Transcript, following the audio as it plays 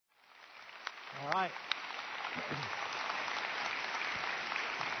right.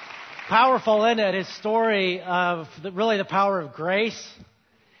 Powerful, isn't it? His story of really the power of grace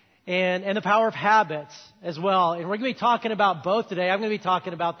and the power of habits as well. And we're going to be talking about both today. I'm going to be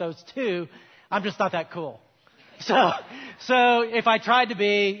talking about those two. I'm just not that cool. So if I tried to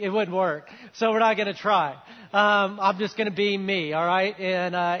be, it wouldn't work. So we're not going to try. I'm just going to be me, all right?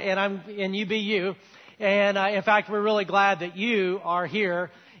 And you be you. And in fact, we're really glad that you are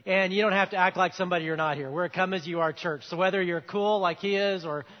here. And you don't have to act like somebody you're not here. We're a come as you are church. So whether you're cool like he is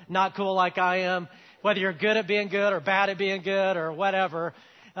or not cool like I am, whether you're good at being good or bad at being good or whatever,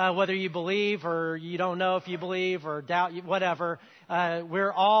 whether you believe or you don't know if you believe or doubt, whatever,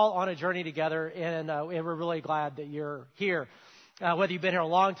 we're all on a journey together, and we're really glad that you're here. Whether you've been here a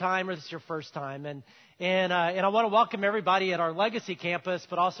long time or this is your first time. And I want to welcome everybody at our Legacy campus,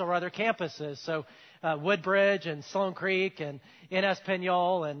 but also our other campuses. So Woodbridge and Sloan Creek and NS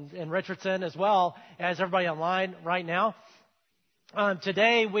Pinole and Richardson, as well as everybody online right now.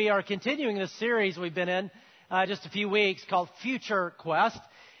 Today we are continuing this series we've been in just a few weeks called Future Quest.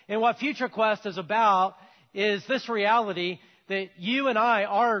 And what Future Quest is about is this reality that you and I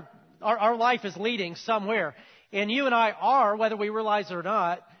are, our life is leading somewhere. And you and I are, whether we realize it or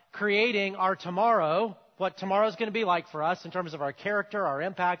not, creating our tomorrow, what tomorrow is going to be like for us in terms of our character, our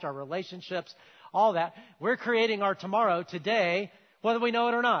impact, our relationships, all that. We're creating our tomorrow today, whether we know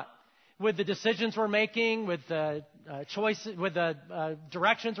it or not, with the decisions we're making, with the choices, with the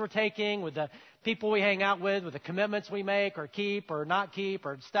directions we're taking, with the people we hang out with the commitments we make or keep or not keep,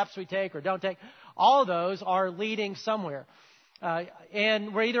 or steps we take or don't take. All those are leading somewhere.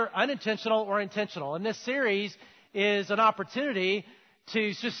 And we're either unintentional or intentional. And this series is an opportunity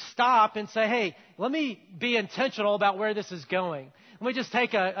to just stop and say, hey, let me be intentional about where this is going. Let me just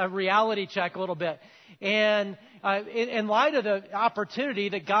take a reality check a little bit. And in light of the opportunity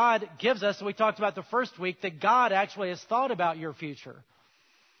that God gives us, we talked about the first week, that God actually has thought about your future.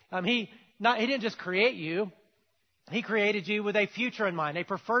 He didn't just create you. He created you with a future in mind, a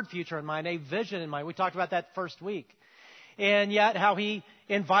preferred future in mind, a vision in mind. We talked about that first week. And yet how He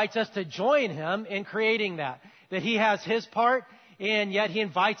invites us to join Him in creating that He has His part, and yet He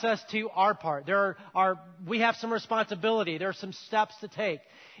invites us to our part. We have some responsibility. There are some steps to take.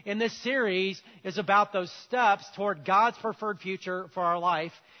 And this series is about those steps toward God's preferred future for our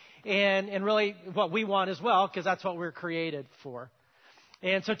life, and really what we want as well, because that's what we're created for.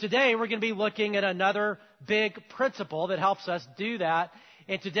 And so today we're going to be looking at another big principle that helps us do that.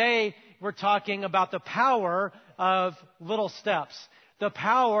 And today we're talking about the power of little steps, the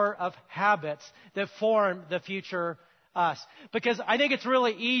power of habits that form the future us. Because I think it's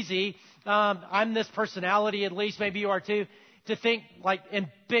really easy, I'm this personality, at least maybe you are too, to think like in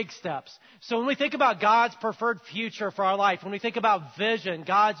big steps. So when we think about God's preferred future for our life, when we think about vision,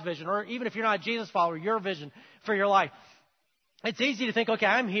 God's vision, or even if you're not a Jesus follower, your vision for your life, it's easy to think, okay,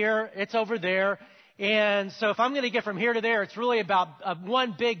 I'm here, it's over there, and so if I'm going to get from here to there, it's really about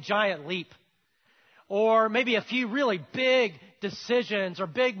one big giant leap. Or maybe a few really big decisions or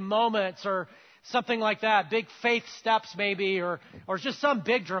big moments or something like that, big faith steps maybe, or just some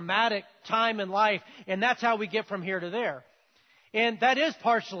big dramatic time in life, and that's how we get from here to there. And that is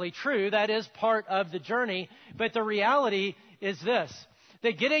partially true. That is part of the journey. But the reality is this,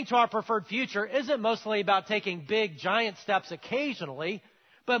 that getting to our preferred future isn't mostly about taking big, giant steps occasionally,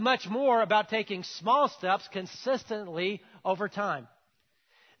 but much more about taking small steps consistently over time.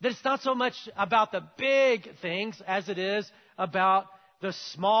 That it's not so much about the big things as it is about the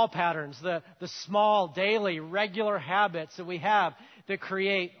small patterns, the small, daily, regular habits that we have that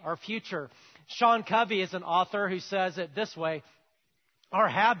create our future. Sean Covey is an author who says it this way: our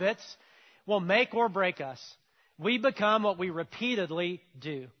habits will make or break us. We become what we repeatedly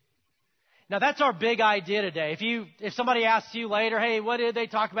do. Now that's our big idea today. If somebody asks you later, hey, what did they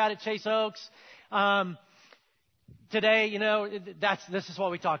talk about at Chase Oaks? Today, this is what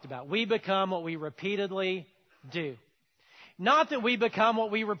we talked about. We become what we repeatedly do. Not that we become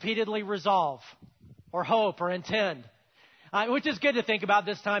what we repeatedly resolve or hope or intend, which is good to think about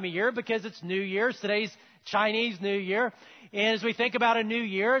this time of year because it's New Year's. Today's Chinese New Year. And as we think about a new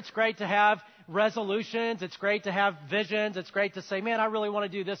year, it's great to have resolutions. It's great to have visions. It's great to say, man, I really want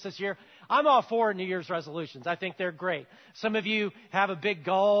to do this year. I'm all for New Year's resolutions. I think they're great. Some of you have a big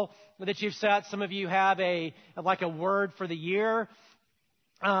goal that you've set. Some of you have a word for the year.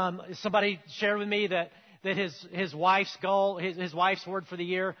 Somebody shared with me that his wife's goal, his wife's word for the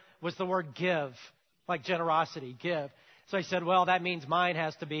year was the word give, like generosity, give. So he said, well, that means mine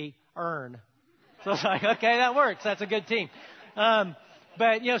has to be earn. So I was like, okay, that works. That's a good team.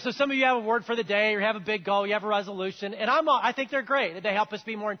 But, so some of you have a word for the day, or you have a big goal, you have a resolution, and I think they're great. They help us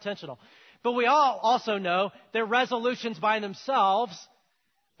be more intentional. But we all also know that resolutions by themselves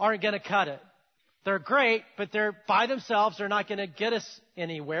aren't going to cut it. They're great, but by themselves, they're not going to get us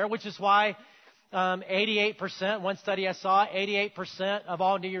anywhere, which is why 88%, one study I saw, 88% of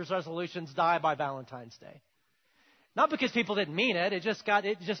all New Year's resolutions die by Valentine's Day. Not because people didn't mean it. It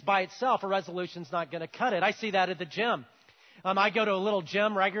just by itself, a resolution's not going to cut it. I see that at the gym. I go to a little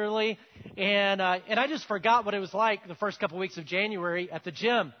gym regularly, and I just forgot what it was like the first couple weeks of January at the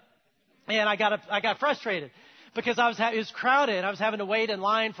gym. And I got frustrated because it was crowded. I was having to wait in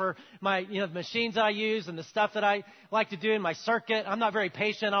line for my, the machines that I use and the stuff that I like to do in my circuit. I'm not very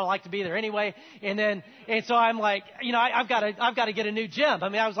patient. I don't like to be there anyway. And so I'm like, I've got to get a new gym. I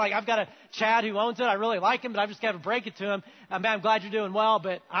mean, I was like, I've got a Chad who owns it. I really like him, but I've just got to break it to him. I'm glad you're doing well,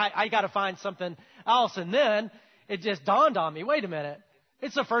 but I got to find something else. And then it just dawned on me, wait a minute.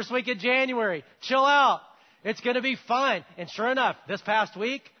 It's the first week of January. Chill out. It's going to be fine. And sure enough, this past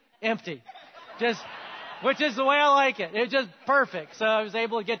week, empty. Which is the way I like it. It was just perfect. So I was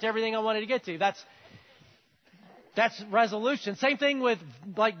able to get to everything I wanted to get to. That's resolution. Same thing with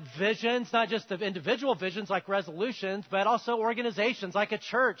like visions, not just of individual visions like resolutions, but also organizations like a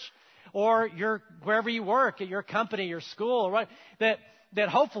church or wherever you work, at your company, your school, right? That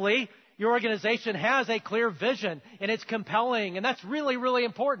hopefully your organization has a clear vision and it's compelling, and that's really, really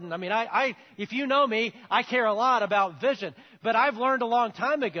important. I mean, if you know me, I care a lot about vision, but I've learned a long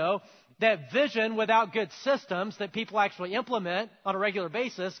time ago that vision without good systems that people actually implement on a regular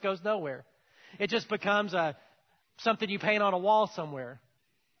basis goes nowhere. It just becomes something you paint on a wall somewhere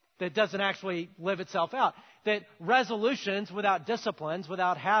that doesn't actually live itself out. That resolutions without disciplines,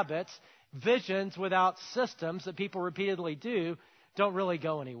 without habits, visions without systems that people repeatedly do, don't really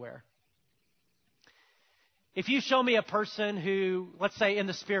go anywhere. If you show me a person who, let's say in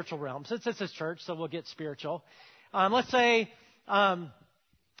the spiritual realm, since this is church, so we'll get spiritual. Let's say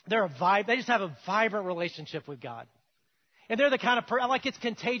they just have a vibrant relationship with God. And they're the kind of person, like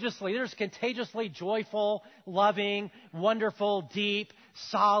they're just contagiously joyful, loving, wonderful, deep,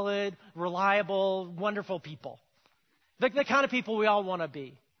 solid, reliable, wonderful people. The kind of people we all want to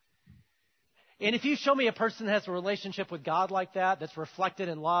be. And if you show me a person that has a relationship with God like that's reflected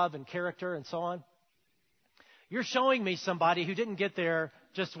in love and character and so on, you're showing me somebody who didn't get there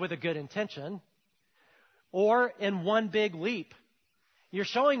just with a good intention or in one big leap. You're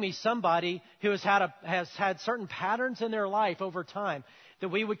showing me somebody who has had certain patterns in their life over time that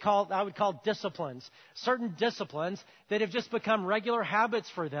I would call disciplines. Certain disciplines that have just become regular habits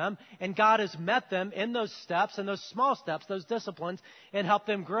for them, and God has met them in those steps, in those small steps, those disciplines, and helped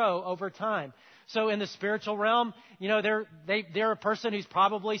them grow over time. So in the spiritual realm, they're a person who's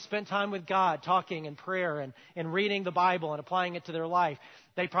probably spent time with God, talking in prayer and reading the Bible and applying it to their life.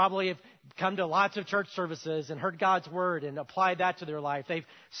 They probably have come to lots of church services and heard God's word and applied that to their life. They've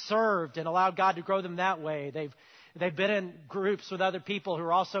served and allowed God to grow them that way. They've been in groups with other people who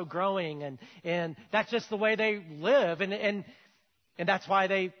are also growing, and that's just the way they live. And that's why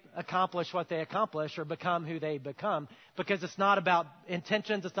they accomplish what they accomplish or become who they become, because it's not about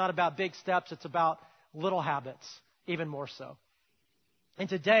intentions. It's not about big steps. It's about little habits, even more so. And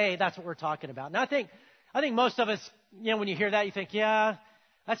today, that's what we're talking about. Now, I think most of us, when you hear that, you think, yeah,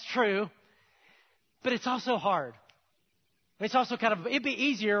 that's true. But it's also hard. It's also it'd be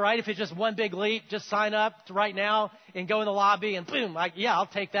easier, right, if it's just one big leap, just sign up right now and go in the lobby and boom, I'll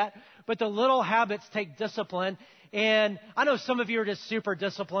take that. But the little habits take discipline. And I know some of you are just super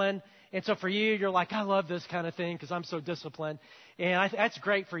disciplined. And so for you, you're like, I love this kind of thing because I'm so disciplined. And that's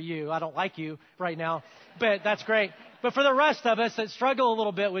great for you. I don't like you right now, but that's great. But for the rest of us that struggle a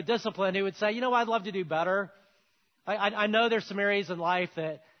little bit with discipline, who would say, I'd love to do better. I know there's some areas in life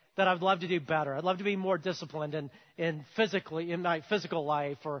that I'd love to do better. I'd love to be more disciplined in my physical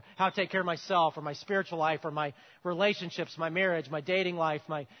life, or how to take care of myself, or my spiritual life, or my relationships, my marriage, my dating life,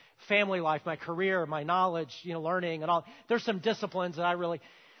 my family life, my career, my knowledge, learning and all. There's some disciplines that I really,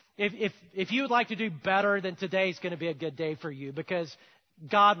 if you would like to do better, then today's going to be a good day for you, because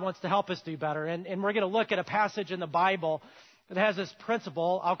God wants to help us do better. And we're going to look at a passage in the Bible that has this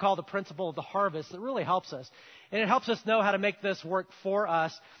principle, I'll call the principle of the harvest, that really helps us. And it helps us know how to make this work for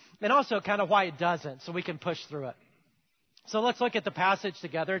us, and also kind of why it doesn't, so we can push through it. So let's look at the passage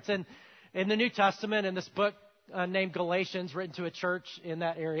together. It's in the New Testament, in this book named Galatians, written to a church in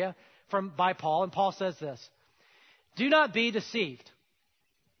that area by Paul. And Paul says this: do not be deceived.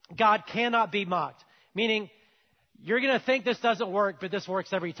 God cannot be mocked. Meaning, you're going to think this doesn't work, but this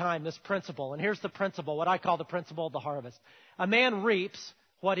works every time, this principle. And here's the principle, what I call the principle of the harvest. A man reaps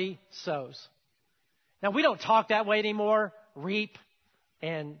what he sows. Now, we don't talk that way anymore. Reap,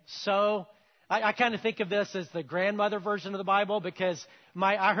 And so I kind of think of this as the grandmother version of the Bible, because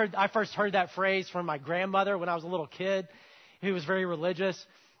I first heard that phrase from my grandmother when I was a little kid who was very religious,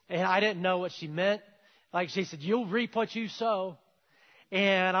 and I didn't know what she meant. Like she said, "You'll reap what you sow."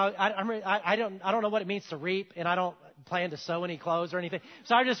 And I don't know what it means to reap, and I don't plan to sew any clothes or anything.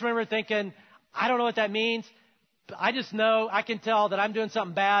 So I just remember thinking, I don't know what that means, but I just know I can tell that I'm doing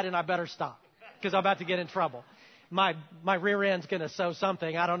something bad and I better stop because I'm about to get in trouble. My rear end's going to sew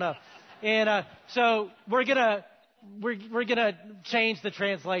something. I don't know. And so we're gonna change the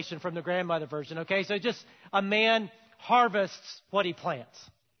translation from the grandmother version. Okay, so just a man harvests what he plants.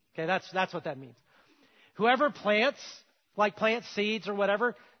 Okay, that's what that means. Whoever plants, like plants seeds or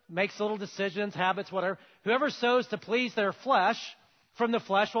whatever, makes little decisions, habits, whatever. Whoever sows to please their flesh, from the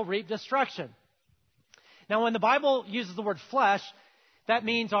flesh will reap destruction. Now, when the Bible uses the word flesh, that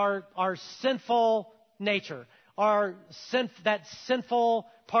means our sinful nature, that sinful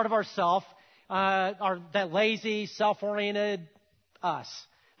part of ourself, that lazy, self-oriented us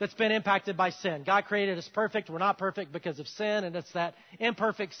that's been impacted by sin. God created us perfect. We're not perfect because of sin, and it's that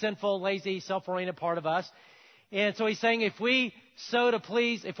imperfect, sinful, lazy, self-oriented part of us. And so he's saying if we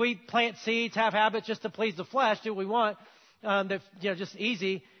plant seeds, have habits just to please the flesh, do what we want, just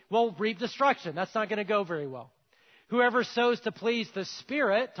easy, we'll reap destruction. That's not going to go very well. Whoever sows to please the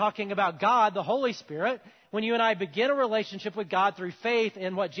Spirit, talking about God, the Holy Spirit, when you and I begin a relationship with God through faith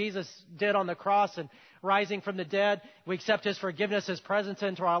in what Jesus did on the cross and rising from the dead, we accept His forgiveness, His presence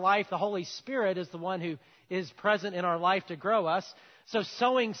into our life. The Holy Spirit is the one who is present in our life to grow us. So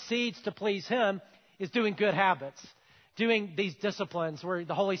sowing seeds to please Him is doing good habits, doing these disciplines where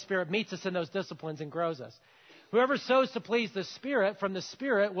the Holy Spirit meets us in those disciplines and grows us. Whoever sows to please the Spirit, from the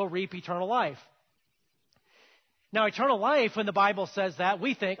Spirit will reap eternal life. Now, eternal life, when the Bible says that,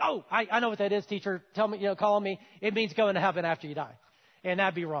 we think, oh, I know what that is, teacher. Tell me, call me. It means going to heaven after you die. And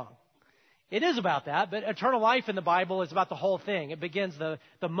that'd be wrong. It is about that, but eternal life in the Bible is about the whole thing. It begins the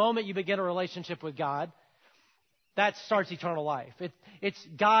moment you begin a relationship with God. That starts eternal life. It's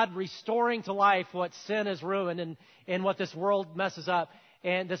God restoring to life what sin has ruined and what this world messes up,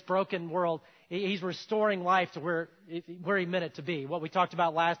 and this broken world. He's restoring life to where He meant it to be. What we talked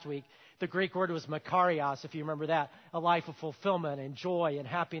about last week, the Greek word was makarios, if you remember that, a life of fulfillment and joy and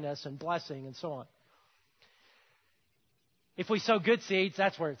happiness and blessing and so on. If we sow good seeds,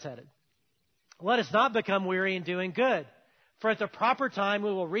 that's where it's headed. Let us not become weary in doing good, for at the proper time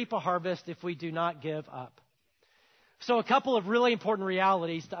we will reap a harvest if we do not give up. So a couple of really important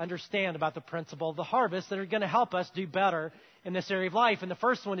realities to understand about the principle of the harvest that are going to help us do better in this area of life. And the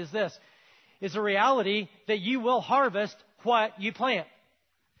first one is this, is the reality that you will harvest what you plant.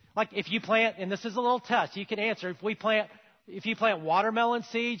 Like if you plant, and this is a little test, you can answer, if you plant watermelon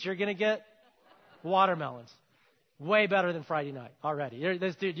seeds, you're going to get watermelons. Way better than Friday night already. You're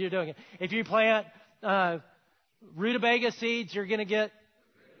doing it. If you plant rutabaga seeds, you're going to get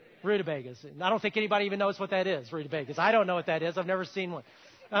rutabagas. I don't think anybody even knows what that is, rutabagas. I don't know what that is. I've never seen one.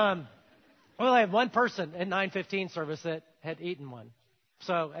 Well, I had one person at 9:15 service that had eaten one.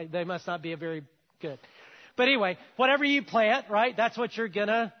 So they must not be a very good. But anyway, whatever you plant, right, that's what's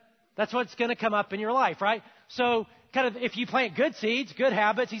going to come up in your life, right? So kind of if you plant good seeds, good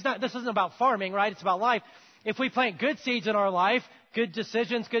habits, this isn't about farming, right? It's about life. If we plant good seeds in our life, good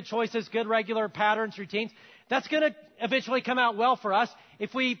decisions, good choices, good regular patterns, routines, that's going to eventually come out well for us.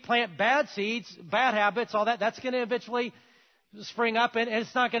 If we plant bad seeds, bad habits, all that's going to eventually spring up, and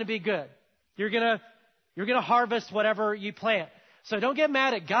it's not going to be good. You're going to harvest whatever you plant. So don't get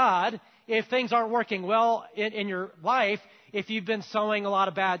mad at God if things aren't working well in your life if you've been sowing a lot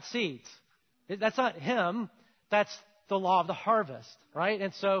of bad seeds. That's not Him. That's the law of the harvest, right?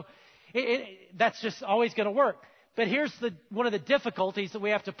 And so that's just always going to work. But here's one of the difficulties that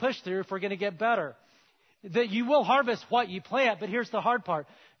we have to push through if we're going to get better. That you will harvest what you plant, but here's the hard part.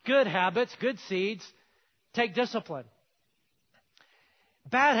 Good habits, good seeds, take discipline.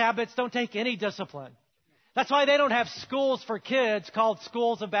 Bad habits don't take any discipline. That's why they don't have schools for kids called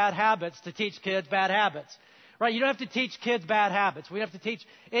schools of bad habits to teach kids bad habits. Right? You don't have to teach kids bad habits. We have to teach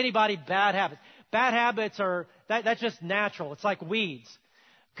anybody bad habits. Bad habits that's just natural. It's like weeds.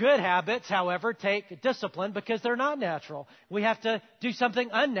 Good habits, however, take discipline because they're not natural. We have to do something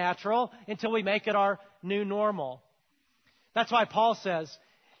unnatural until we make it our new normal. That's why Paul says,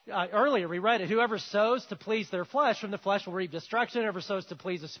 earlier we read it, whoever sows to please their flesh, from the flesh will reap destruction. Whoever sows to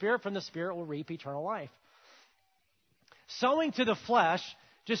please the Spirit, from the Spirit will reap eternal life. Sowing to the flesh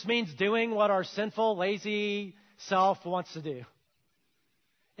just means doing what our sinful, lazy self wants to do.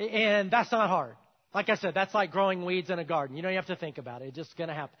 And that's not hard. Like I said, that's like growing weeds in a garden. You don't have to think about it. It's just going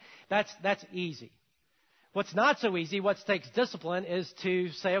to happen. That's easy. What's not so easy, what takes discipline, is to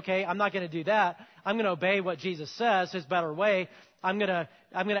say, okay, I'm not going to do that. I'm going to obey what Jesus says, his better way. I'm going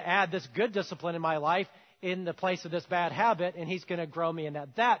to add this good discipline in my life in the place of this bad habit, and he's going to grow me in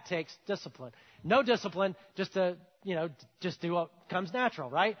that. That takes discipline. No discipline, just do what comes natural,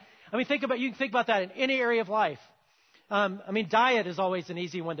 right? I mean, you can think about that in any area of life. Diet is always an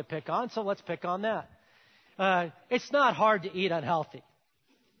easy one to pick on, so let's pick on that. It's not hard to eat unhealthy.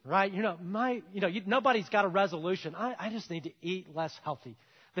 Right? Nobody's got a resolution. I just need to eat less healthy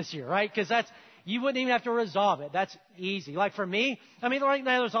this year, right? Because you wouldn't even have to resolve it. That's easy. Like for me, right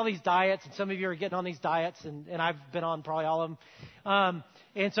now there's all these diets, and some of you are getting on these diets, and I've been on probably all of them.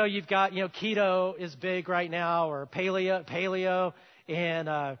 And so you've got, keto is big right now, or paleo,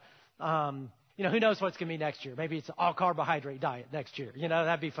 and, who knows what's going to be next year. Maybe it's an all carbohydrate diet next year.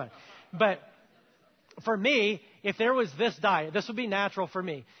 That'd be fun. But for me, if there was this diet, this would be natural for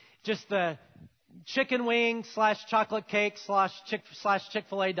me. Just the chicken wing / chocolate cake /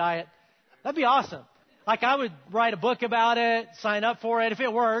 Chick-fil-A diet. That'd be awesome. Like I would write a book about it, sign up for it if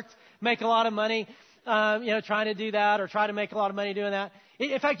it worked, make a lot of money, trying to do that or try to make a lot of money doing that.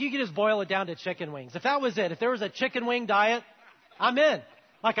 In fact, you could just boil it down to chicken wings. If that was it, if there was a chicken wing diet, I'm in.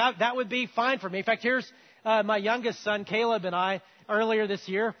 That would be fine for me. In fact, here's my youngest son, Caleb, and I earlier this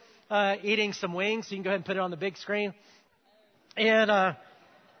year. Eating some wings. So you can go ahead and put it on the big screen. And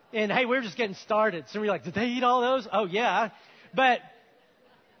hey, we're just getting started. So we're like, did they eat all those? Oh yeah. But,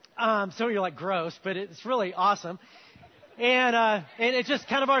 so you're like, gross, but it's really awesome. And it's just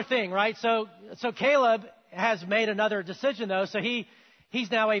kind of our thing, right? So Caleb has made another decision though. So he's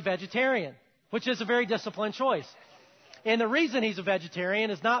now a vegetarian, which is a very disciplined choice. And the reason he's a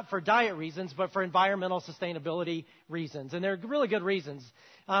vegetarian is not for diet reasons, but for environmental sustainability reasons. And they're really good reasons.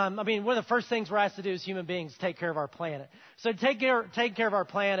 One of the first things we're asked to do as human beings is take care of our planet. So taking care of our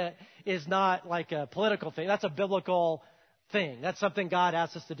planet is not like a political thing. That's a biblical thing. That's something God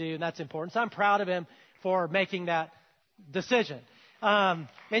asks us to do, and that's important. So I'm proud of him for making that decision.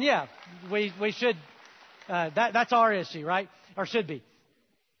 We should, that's our issue, right? Or should be.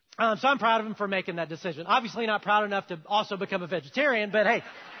 So I'm proud of him for making that decision. Obviously not proud enough to also become a vegetarian, but hey,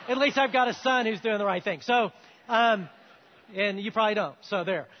 at least I've got a son who's doing the right thing. So, and you probably don't. So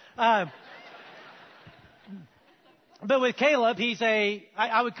there. But with Caleb, he's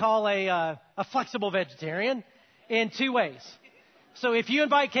I would call a flexible vegetarian in two ways. So if you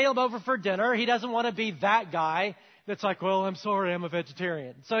invite Caleb over for dinner, he doesn't want to be that guy that's like, well, I'm sorry, I'm a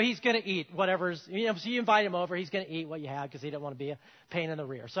vegetarian. So he's going to eat whatever's, so you invite him over, he's going to eat what you have because he doesn't want to be a pain in the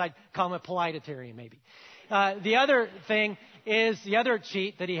rear. So I'd call him a politarian maybe. The other thing is, the other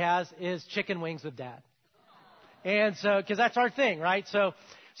cheat that he has is chicken wings with dad. And so, because that's our thing, right? So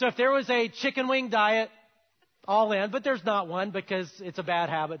if there was a chicken wing diet, all in, but there's not one because it's a bad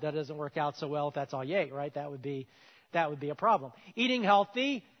habit that doesn't work out so well if that's all you ate, right? That would be a problem. Eating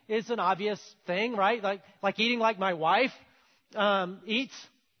healthy is an obvious thing, right? Like eating like my wife eats.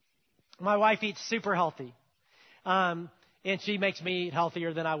 My wife eats super healthy. And she makes me eat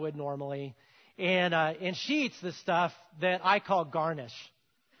healthier than I would normally. And she eats the stuff that I call garnish.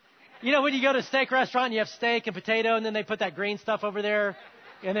 When you go to a steak restaurant and you have steak and potato and then they put that green stuff over there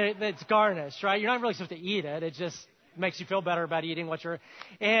and it's garnish, right? You're not really supposed to eat it. It just makes you feel better about eating what you're,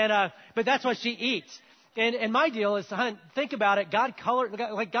 but that's what she eats. And my deal is, think about it.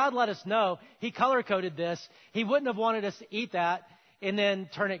 God let us know He color coded this. He wouldn't have wanted us to eat that and then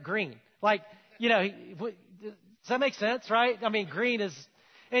turn it green. Does that make sense, right? Green is,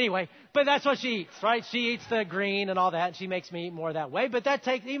 anyway, but that's what she eats, right? She eats the green and all that, and she makes me eat more that way. But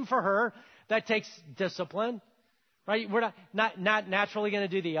even for her, that takes discipline, right? We're not naturally going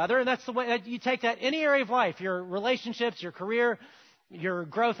to do the other. And that's the way that you take that any area of life, your relationships, your career, your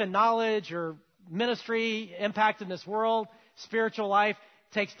growth in knowledge, your ministry, impact in this world, spiritual life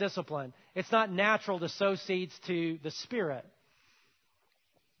takes discipline. It's not natural to sow seeds to the Spirit.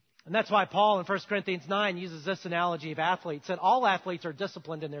 And that's why Paul in 1 Corinthians 9 uses this analogy of athletes, that all athletes are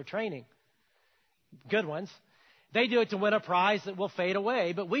disciplined in their training. Good ones. They do it to win a prize that will fade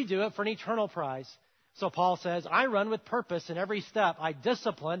away, but we do it for an eternal prize. So Paul says, I run with purpose in every step. I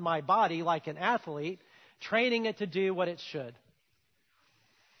discipline my body like an athlete, training it to do what it should.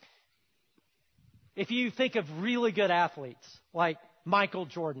 If you think of really good athletes, like Michael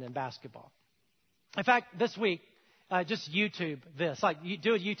Jordan in basketball. In fact, this week, just YouTube this. You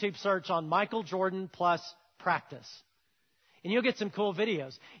do a YouTube search on Michael Jordan plus practice. And you'll get some cool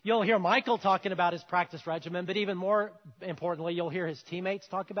videos. You'll hear Michael talking about his practice regimen, but even more importantly, you'll hear his teammates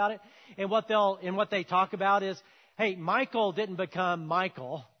talk about it. And what they talk about is, hey, Michael didn't become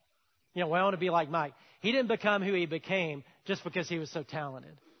Michael. I want to be like Mike. He didn't become who he became just because he was so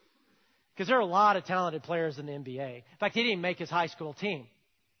talented. Because there are a lot of talented players in the NBA. In fact, he didn't make his high school team.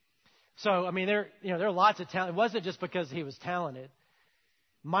 So, I mean, there are lots of talent. It wasn't just because he was talented.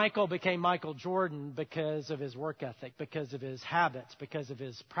 Michael became Michael Jordan because of his work ethic, because of his habits, because of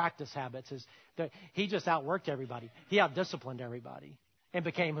his practice habits. He just outworked everybody. He outdisciplined everybody and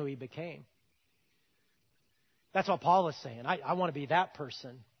became who he became. That's what Paul is saying. I want to be that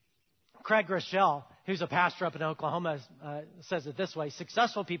person. Craig Groeschel, who's a pastor up in Oklahoma, says it this way: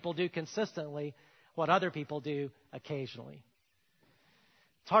 successful people do consistently what other people do occasionally.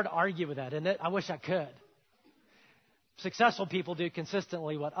 It's hard to argue with that, isn't it? I wish I could. Successful people do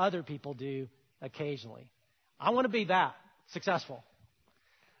consistently what other people do occasionally. I want to be that, successful.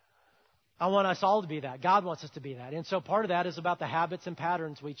 I want us all to be that. God wants us to be that. And so part of that is about the habits and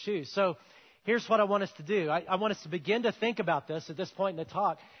patterns we choose. So here's what I want us to do. I want us to begin to think about this at this point in the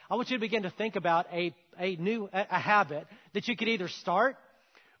talk. I want you to begin to think about a habit that you could either start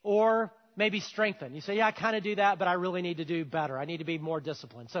or maybe strengthen. You say, yeah, I kind of do that, but I really need to do better. I need to be more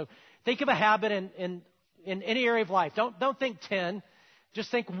disciplined. So think of a habit in any area of life. Don't think 10,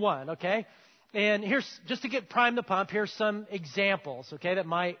 just think 1, okay? And here's, just to get prime the pump, here's some examples, okay, that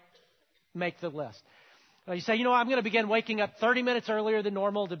might make the list. You say, I'm going to begin waking up 30 minutes earlier than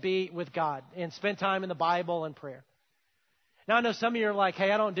normal to be with God and spend time in the Bible and prayer. Now, I know some of you are like,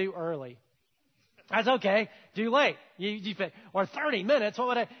 hey, I don't do early. That's okay. Do late. Or 30 minutes.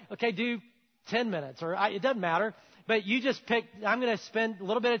 What would okay, do 10 minutes. It doesn't matter. But you just pick, I'm going to spend a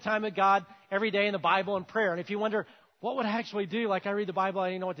little bit of time with God every day in the Bible and prayer. And if you wonder, what would I actually do? Like I read the Bible,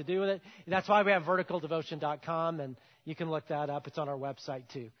 I don't know what to do with it. That's why we have verticaldevotion.com, and you can look that up. It's on our website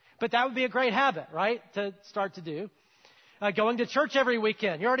too. But that would be a great habit, right, to start to do. Going to church every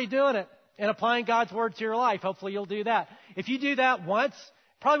weekend. You're already doing it and applying God's word to your life. Hopefully you'll do that. If you do that once,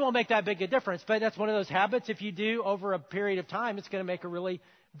 probably won't make that big a difference. But that's one of those habits. If you do over a period of time, it's going to make a really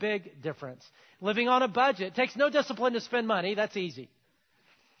big difference. Living on a budget. It takes no discipline to spend money. That's easy.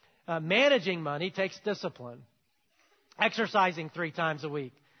 Managing money takes discipline. Exercising 3 times a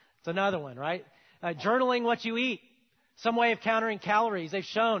week. It's another one, right? Journaling what you eat. Some way of countering calories. They've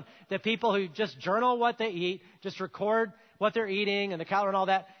shown that people who just journal what they eat, just record what they're eating and the calorie and all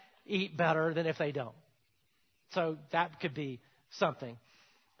that, eat better than if they don't. So that could be something.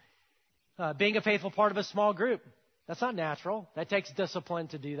 Being a faithful part of a small group. That's not natural. That takes discipline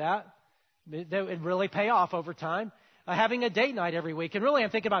to do that. It would really pay off over time. Having a date night every week. And really,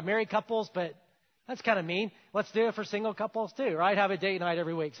 I'm thinking about married couples, but that's kind of mean. Let's do it for single couples too, right? Have a date night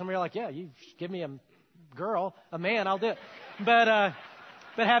every week. Some of you are like, yeah, you give me a man, I'll do it. But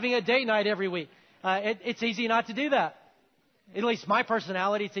having a date night every week. It's easy not to do that. At least my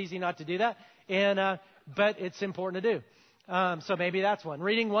personality, it's easy not to do that. But it's important to do. So maybe that's one.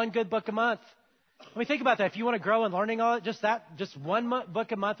 Reading one good book a month. I mean, think about that. If you want to grow in learning all just one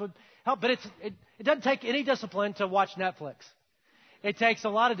book a month would help. But it doesn't take any discipline to watch Netflix. It takes a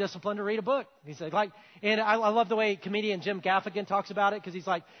lot of discipline to read a book. He said, and I love the way comedian Jim Gaffigan talks about it, because he's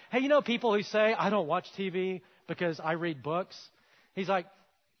like, hey, people who say I don't watch TV because I read books. He's like,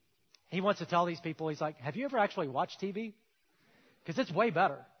 he wants to tell these people, he's like, have you ever actually watched TV? Because it's way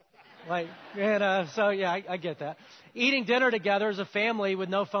better. So yeah, I get that. Eating dinner together as a family with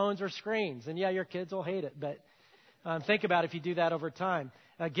no phones or screens. And yeah, your kids will hate it, but think about if you do that over time.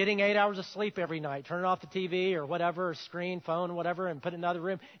 Getting 8 hours of sleep every night. Turn off the TV or whatever, or screen, phone, whatever, and put it in another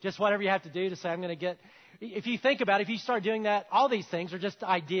room. Just whatever you have to do to say, I'm going to get... If you think about it, if you start doing that, all these things are just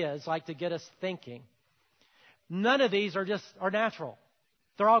ideas, like to get us thinking. None of these are natural.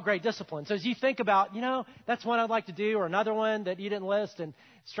 They're all great disciplines. So as you think about, that's one I'd like to do, or another one that you didn't list, and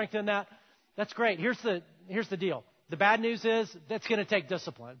strengthen that, that's great. Here's the deal. The bad news is that's going to take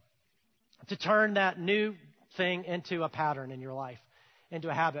discipline to turn that new thing into a pattern in your life, into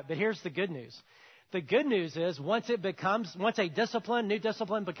a habit. But here's the good news. The good news is once a new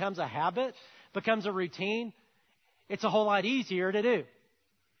discipline becomes a habit, becomes a routine, it's a whole lot easier to do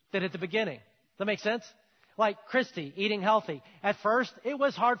than at the beginning. Does that make sense? Like Christy, eating healthy. At first, it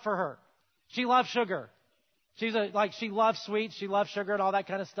was hard for her. She loves sugar. She loves sweets. She loves sugar and all that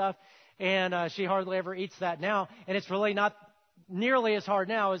kind of stuff. And she hardly ever eats that now. And it's really not nearly as hard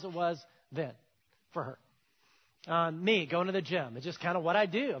now as it was then for her. Me, going to the gym. It's just kind of what I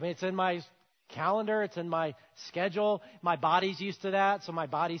do. I mean, it's in my calendar. It's in my schedule. My body's used to that. So my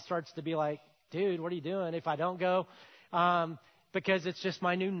body starts to be like, dude, what are you doing if I don't go? Because it's just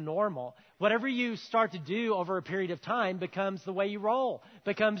my new normal. Whatever you start to do over a period of time becomes the way you roll,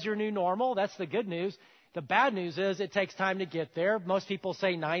 becomes your new normal. That's the good news. The bad news is it takes time to get there. Most people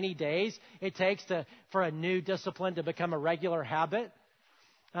say 90 days it takes for a new discipline to become a regular habit.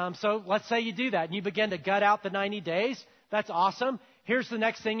 So let's say you do that and you begin to gut out the 90 days. That's awesome. Here's the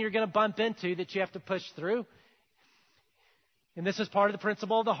next thing you're going to bump into that you have to push through. And this is part of the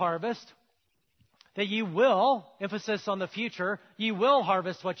principle of the harvest. That you will, emphasis on the future, you will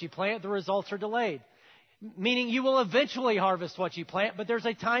harvest what you plant. The results are delayed. Meaning you will eventually harvest what you plant, but there's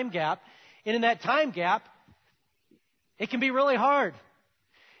a time gap. And in that time gap, it can be really hard.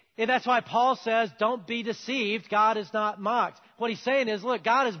 And that's why Paul says, don't be deceived. God is not mocked. What he's saying is, look,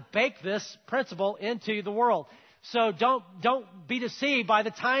 God has baked this principle into the world. So don't be deceived by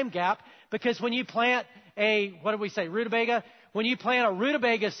the time gap, because when you plant rutabaga? When you plant a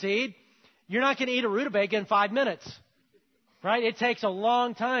rutabaga seed, you're not going to eat a rutabaga in 5 minutes, right? It takes a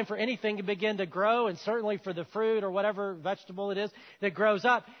long time for anything to begin to grow, and certainly for the fruit or whatever vegetable it is that grows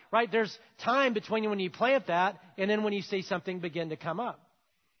up, right? There's time between when you plant that and then when you see something begin to come up.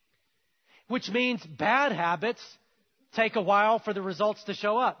 Which means bad habits take a while for the results to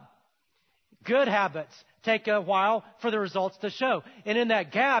show up. Good habits take a while for the results to show. And in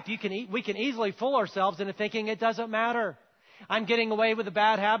that gap, we can easily fool ourselves into thinking it doesn't matter. I'm getting away with the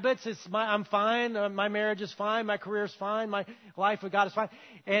bad habits. I'm fine. My marriage is fine. My career is fine. My life with God is fine.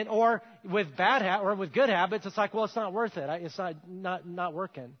 Or with with good habits, it's like, well, it's not worth it. It's not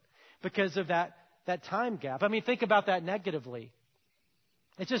working because of that time gap. I mean, think about that negatively.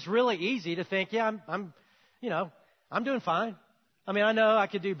 It's just really easy to think, yeah, I'm doing fine. I mean, I know I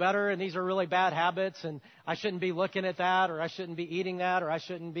could do better, and these are really bad habits, and I shouldn't be looking at that, or I shouldn't be eating that, or I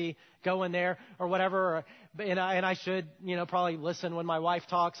shouldn't be going there, or whatever. And I should, probably listen when my wife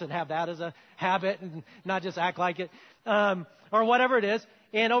talks and have that as a habit, and not just act like it, or whatever it is.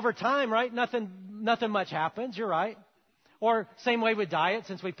 And over time, right, nothing much happens. You're right. Or same way with diet,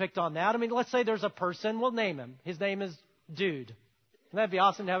 since we picked on that. I mean, let's say there's a person. We'll name him. His name is Dude. Wouldn't that be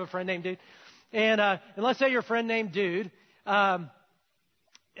awesome to have a friend named Dude? And let's say your friend named Dude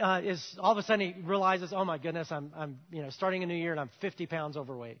is all of a sudden he realizes, oh my goodness, I'm starting a new year and I'm 50 pounds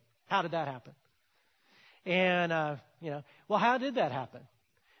overweight. How did that happen? And well, how did that happen?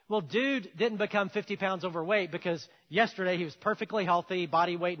 Well, Dude didn't become 50 pounds overweight because yesterday he was perfectly healthy,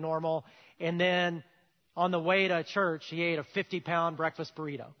 body weight normal, and then on the way to church he ate a 50-pound breakfast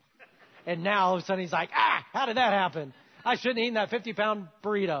burrito. And now all of a sudden he's like, how did that happen? I shouldn't have eaten that 50-pound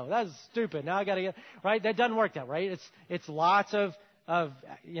burrito. That's stupid. Now I got to get, right? That doesn't work that way, right? It's lots of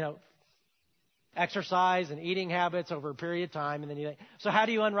exercise and eating habits over a period of time. And then so how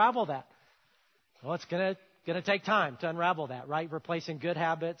do you unravel that? Well, it's going to take time to unravel that, right? Replacing good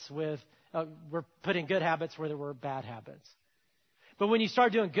habits we're putting good habits where there were bad habits. But when you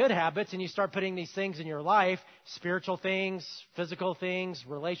start doing good habits and you start putting these things in your life, spiritual things, physical things,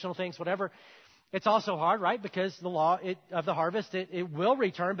 relational things, whatever, it's also hard, right? Because the law of the harvest, it will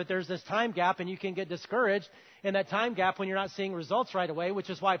return, but there's this time gap, and you can get discouraged in that time gap when you're not seeing results right away, which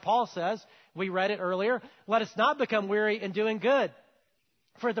is why Paul says, we read it earlier, let us not become weary in doing good.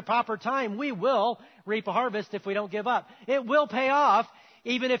 For at the proper time, we will reap a harvest if we don't give up. It will pay off,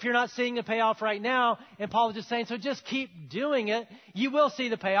 even if you're not seeing the payoff right now. And Paul is just saying, so just keep doing it. You will see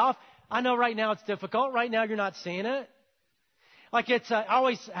the payoff. I know right now it's difficult. Right now you're not seeing it. Like I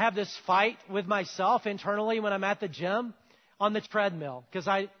always have this fight with myself internally when I'm at the gym on the treadmill, because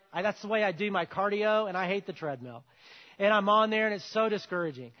that's the way I do my cardio, and I hate the treadmill. And I'm on there, and it's so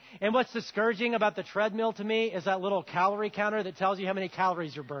discouraging. And what's discouraging about the treadmill to me is that little calorie counter that tells you how many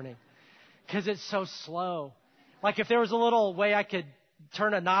calories you're burning, because it's so slow. Like if there was a little way I could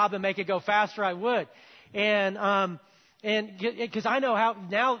turn a knob and make it go faster, I would. And because I know how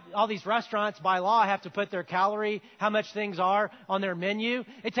now all these restaurants by law have to put their calorie, how much things are on their menu.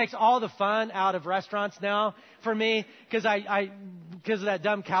 It takes all the fun out of restaurants now for me because of that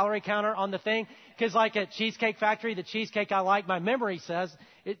dumb calorie counter on the thing. Because like at Cheesecake Factory, the cheesecake I like, my memory says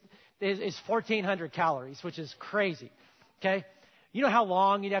it is 1,400 calories, which is crazy. Okay, you know how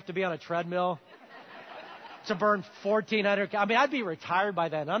long you'd have to be on a treadmill to burn 1,400? I mean, I'd be retired by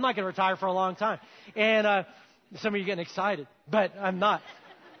then. I'm not going to retire for a long time. And some of you are getting excited, but I'm not.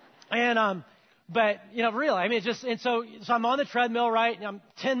 And, but, really, I mean, so I'm on the treadmill, right? And I'm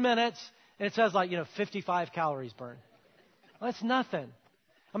 10 minutes, and it says 55 calories burned. Well, that's nothing.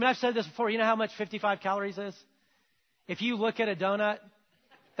 I mean, I've said this before. You know how much 55 calories is? If you look at a donut,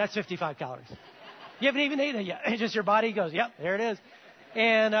 that's 55 calories. You haven't even eaten it yet. It's just your body goes, yep, there it is.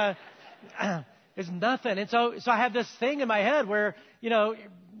 And, it's nothing. And so I have this thing in my head where,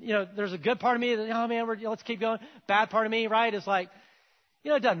 there's a good part of me that, oh man, let's keep going. Bad part of me, right, is like,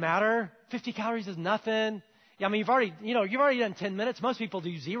 it doesn't matter. 50 calories is nothing. I mean, you've already done 10 minutes. Most people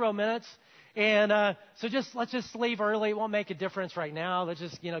do 0 minutes. And so let's just leave early. It won't make a difference right now. Let's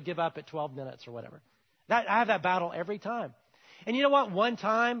just, give up at 12 minutes or whatever. I have that battle every time. And you know what? One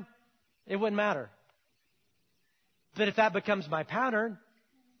time, it wouldn't matter. But if that becomes my pattern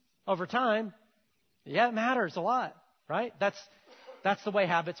over time, yeah, it matters a lot, right? That's the way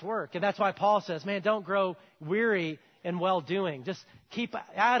habits work. And that's why Paul says, man, don't grow weary in well-doing. Just keep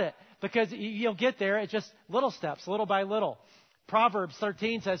at it, because you'll get there. It's just little steps, little by little. Proverbs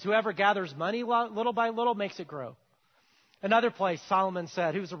 13 says, whoever gathers money little by little makes it grow. Another place, Solomon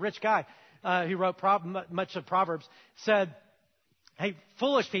said, who was a rich guy, who wrote much of Proverbs, said, hey,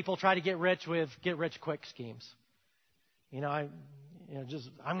 foolish people try to get rich with get-rich-quick schemes. I'm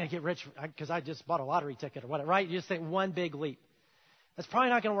going to get rich because I just bought a lottery ticket or whatever, right? You just think one big leap. That's probably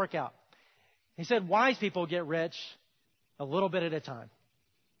not going to work out. He said wise people get rich a little bit at a time,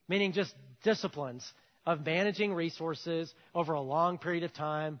 meaning just disciplines of managing resources over a long period of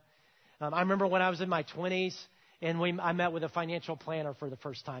time. I remember when I was in my 20s, and I met with a financial planner for the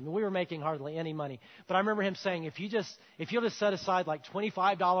first time, and we were making hardly any money. But I remember him saying, if you'll just set aside like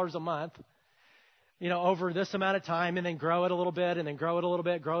 $25 a month, over this amount of time, and then grow it a little bit, and then grow it a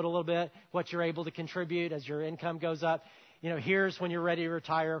little bit, what you're able to contribute as your income goes up. Here's when you're ready to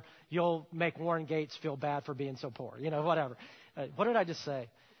retire, you'll make Warren Gates feel bad for being so poor. Whatever. What did I just say?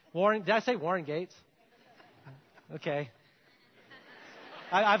 Did I say Warren Gates? Okay.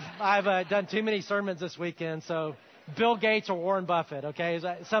 I've done too many sermons this weekend, so Bill Gates or Warren Buffett, okay?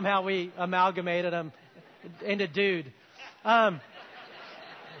 Somehow we amalgamated them into dude. All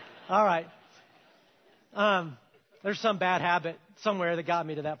right. There's some bad habit somewhere that got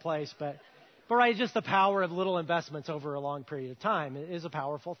me to that place, but right, just the power of little investments over a long period of time is a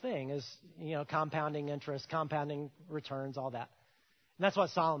powerful thing, compounding interest, compounding returns, all that. And that's what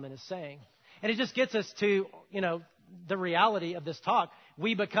Solomon is saying. And it just gets us to, the reality of this talk.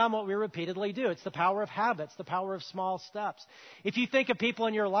 We become what we repeatedly do. It's the power of habits, the power of small steps. If you think of people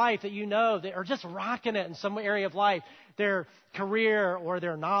in your life that that are just rocking it in some area of life, their career or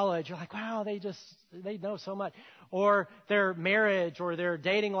their knowledge, you're like, wow, they know so much. Or their marriage or their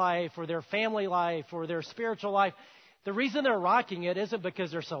dating life or their family life or their spiritual life. The reason they're rocking it isn't because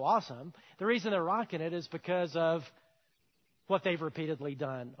they're so awesome. The reason they're rocking it is because of what they've repeatedly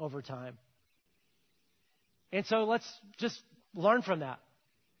done over time. And so let's just learn from that.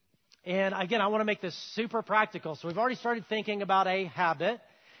 And again, I want to make this super practical. So we've already started thinking about a habit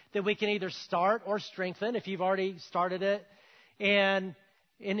that we can either start or strengthen if you've already started it. And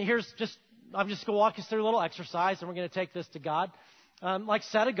I'm just going to walk us through a little exercise, and we're going to take this to God.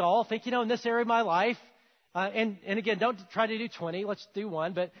 Set a goal. Think, in this area of my life. And again, don't try to do 20. Let's do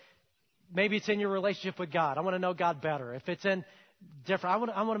one. But maybe it's in your relationship with God. I want to know God better. If it's in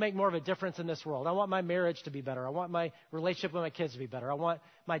different, I want to make more of a difference in this world. I want my marriage to be better. I want my relationship with my kids to be better. I want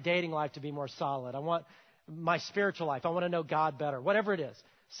my dating life to be more solid. I want my spiritual life. I want to know God better. Whatever it is,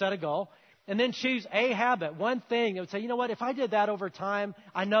 set a goal. And then choose a habit, one thing that would say, if I did that over time,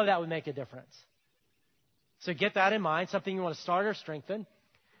 I know that would make a difference. So get that in mind, something you want to start or strengthen.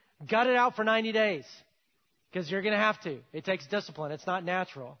 Gut it out for 90 days, because you're going to have to. It takes discipline. It's not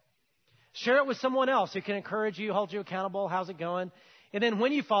natural. Share it with someone else who can encourage you, hold you accountable. How's it going? And then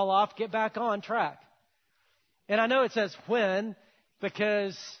when you fall off, get back on track. And I know it says when,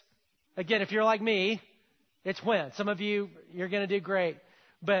 because, again, if you're like me, it's when. Some of you're going to do great.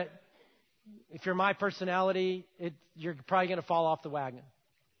 But if you're my personality, you're probably going to fall off the wagon.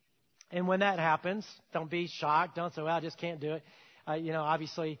 And when that happens, don't be shocked. Don't say, well, I just can't do it.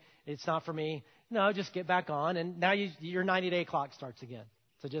 Obviously, it's not for me. No, just get back on. And now your 90-day clock starts again.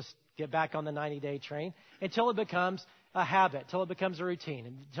 So just get back on the 90-day train until it becomes a habit, until it becomes a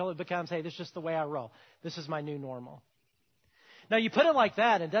routine, until it becomes, hey, this is just the way I roll. This is my new normal. Now, you put it like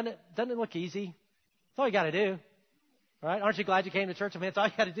that, and doesn't it look easy? That's all you got to do. Right? Aren't you glad you came to church? I mean, that's all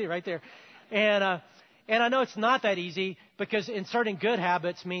you got to do right there. And I know it's not that easy, because inserting good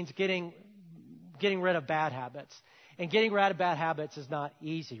habits means getting rid of bad habits. And getting rid of bad habits is not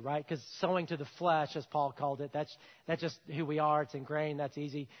easy, right? Because sowing to the flesh, as Paul called it, that's just who we are. It's ingrained. That's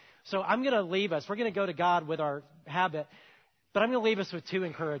easy. So I'm going to leave us. We're going to go to God with our habit, but I'm going to leave us with two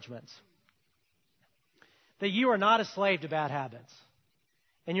encouragements. That you are not a slave to bad habits,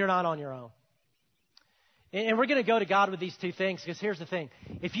 and you're not on your own. And we're going to go to God with these two things, because here's the thing.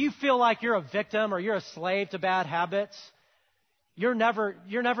 If you feel like you're a victim or you're a slave to bad habits, you're never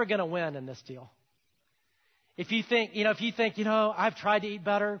going to win in this deal. If you think, I've tried to eat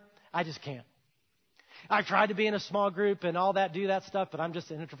better, I just can't. I've tried to be in a small group and all that, do that stuff, but I'm just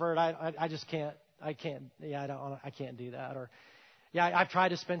an introvert. I just can't. I can't. Yeah, I can't do that. Or, yeah, I've tried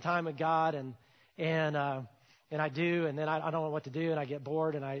to spend time with God and I do, and then I don't know what to do, and I get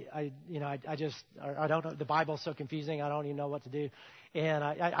bored, and I don't know. The Bible's so confusing. I don't even know what to do, and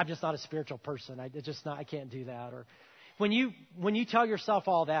I'm just not a spiritual person. I can't do that. Or when you tell yourself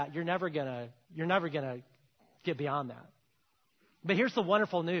all that, you're never gonna get beyond that. But here's the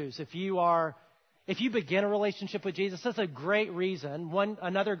wonderful news. If you begin a relationship with Jesus, that's a great reason,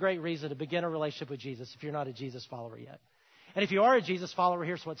 another great reason to begin a relationship with Jesus if you're not a Jesus follower yet. And if you are a Jesus follower,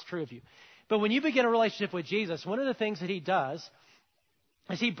 here's what's true of you. But when you begin a relationship with Jesus, one of the things that he does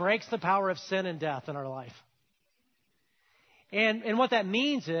is he breaks the power of sin and death in our life. And what that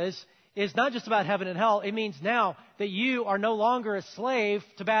means is not just about heaven and hell. It means now that you are no longer a slave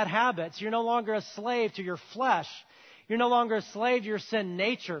to bad habits. You're no longer a slave to your flesh. You're no longer a slave to your sin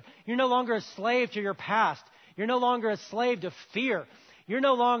nature. You're no longer a slave to your past. You're no longer a slave to fear. You're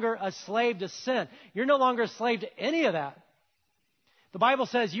no longer a slave to sin. You're no longer a slave to any of that. The Bible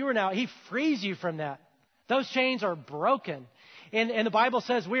says he frees you from that. Those chains are broken. And the Bible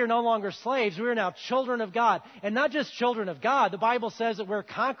says we are no longer slaves. We are now children of God. And not just children of God. The Bible says that we're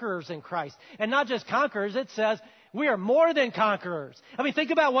conquerors in Christ. And not just conquerors. It says we are more than conquerors. I mean,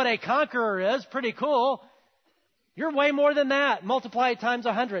 think about what a conqueror is. Pretty cool. You're way more than that. Multiply it times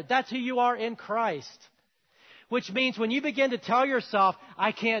 100. That's who you are in Christ. Which means when you begin to tell yourself,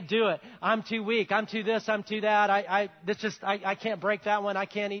 I can't do it. I'm too weak. I'm too this. I'm too that. I can't break that one. I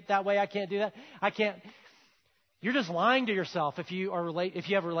can't eat that way. I can't do that. I can't. You're just lying to yourself if you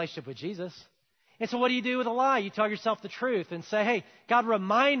have a relationship with Jesus. And so what do you do with a lie? You tell yourself the truth and say, hey, God,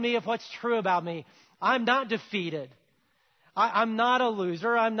 remind me of what's true about me. I'm not defeated. I'm not a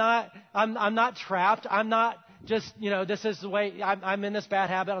loser. I'm not trapped. I'm not just, this is the way I'm in this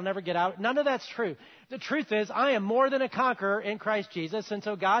bad habit. I'll never get out. None of that's true. The truth is I am more than a conqueror in Christ Jesus. And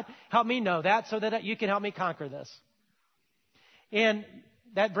so God, help me know that so that you can help me conquer this. And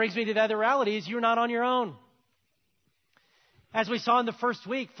that brings me to the other reality is you're not on your own. As we saw in the first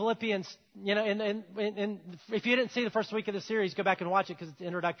week, Philippians, and if you didn't see the first week of the series, go back and watch it because it's the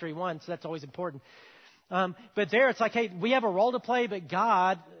introductory one, so that's always important. But there it's like, hey, we have a role to play, but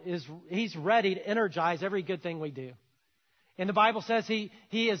God He's ready to energize every good thing we do. And the Bible says He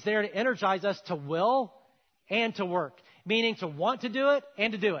is there to energize us to will and to work, meaning to want to do it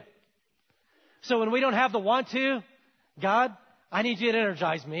and to do it. So when we don't have the want to, God, I need you to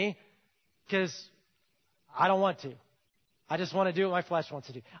energize me because I don't want to. I just want to do what my flesh wants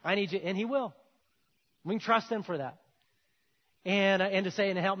to do. I need you, and He will. We can trust Him for that. And to say,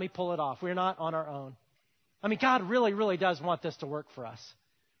 and help me pull it off. We're not on our own. I mean, God really, really does want this to work for us.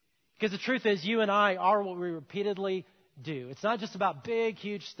 Because the truth is, you and I are what we repeatedly do. It's not just about big,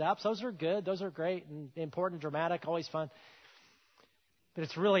 huge steps. Those are good. Those are great and important, dramatic, always fun. But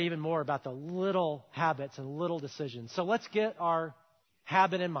it's really even more about the little habits and little decisions. So let's get our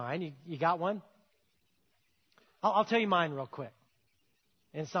habit in mind. You got one? I'll tell you mine real quick.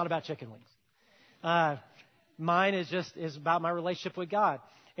 And it's not about chicken wings. Mine is about my relationship with God.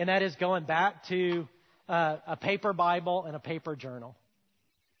 And that is going back to a paper Bible and a paper journal.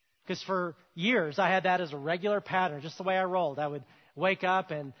 Because for years, I had that as a regular pattern, just the way I rolled. I would wake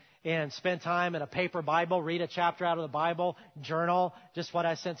up and spend time in a paper Bible, read a chapter out of the Bible, journal just what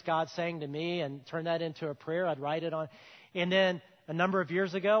I sense God saying to me, and turn that into a prayer. I'd write it on. And then a number of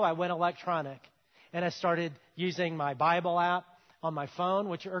years ago, I went electronic. And I started using my Bible app on my phone,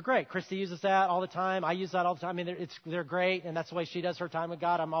 which are great. Christy uses that all the time. I use that all the time. I mean, they're great, and that's the way she does her time with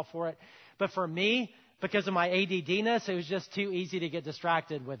God. I'm all for it. But for me, because of my ADD-ness, it was just too easy to get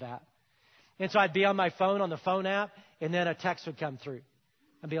distracted with that. And so I'd be on my phone, on the phone app, and then a text would come through.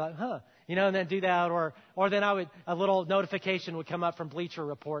 I'd be like, and then do that. Or then a little notification would come up from Bleacher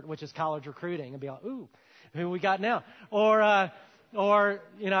Report, which is college recruiting, and be like, ooh, who we got now? Or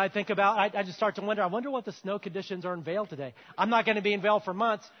I think about, I just start to wonder, I wonder what the snow conditions are in Vail today. I'm not going to be in Vail for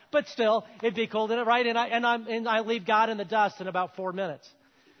months, but still, it'd be cool, right? And I leave God in the dust in about 4 minutes.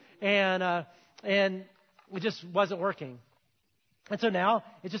 And it just wasn't working. And so now,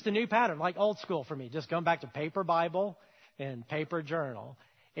 it's just a new pattern, like old school for me, just going back to paper Bible and paper journal.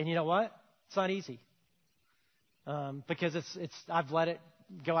 And you know what? It's not easy. Because I've let it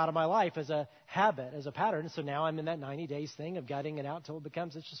go out of my life as a habit, as a pattern. So now I'm in that 90 days thing of gutting it out until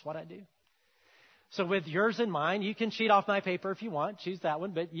it's just what I do. So with yours in mind, you can cheat off my paper if you want. Choose that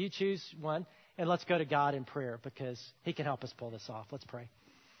one, but you choose one. And let's go to God in prayer because He can help us pull this off. Let's pray.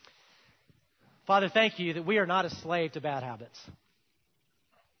 Father, thank you that we are not a slave to bad habits.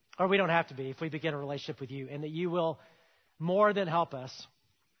 Or we don't have to be if we begin a relationship with you, and that you will more than help us.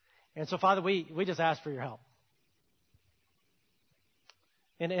 And so, Father, we just ask for your help.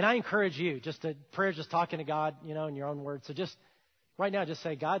 And I encourage you, prayer, just talking to God, in your own words. So just right now, just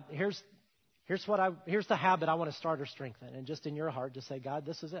say, God, here's the habit I want to start or strengthen. And just in your heart, just say, God,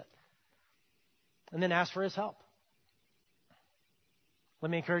 this is it. And then ask for His help. Let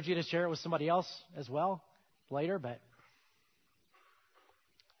me encourage you to share it with somebody else as well later. But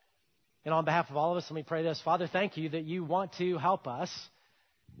And on behalf of all of us, let me pray this. Father, thank you that you want to help us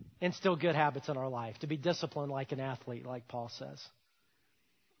instill good habits in our life, to be disciplined like an athlete, like Paul says.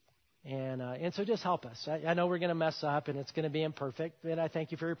 And so just help us. I know we're going to mess up and it's going to be imperfect, and I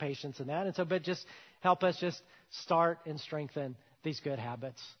thank you for your patience in that. And so, but just help us just start and strengthen these good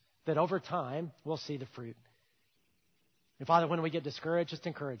habits that over time we'll see the fruit. And Father, when we get discouraged, just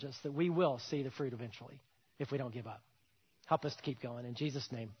encourage us that we will see the fruit eventually if we don't give up. Help us to keep going. In Jesus'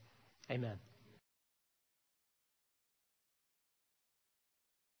 name, amen.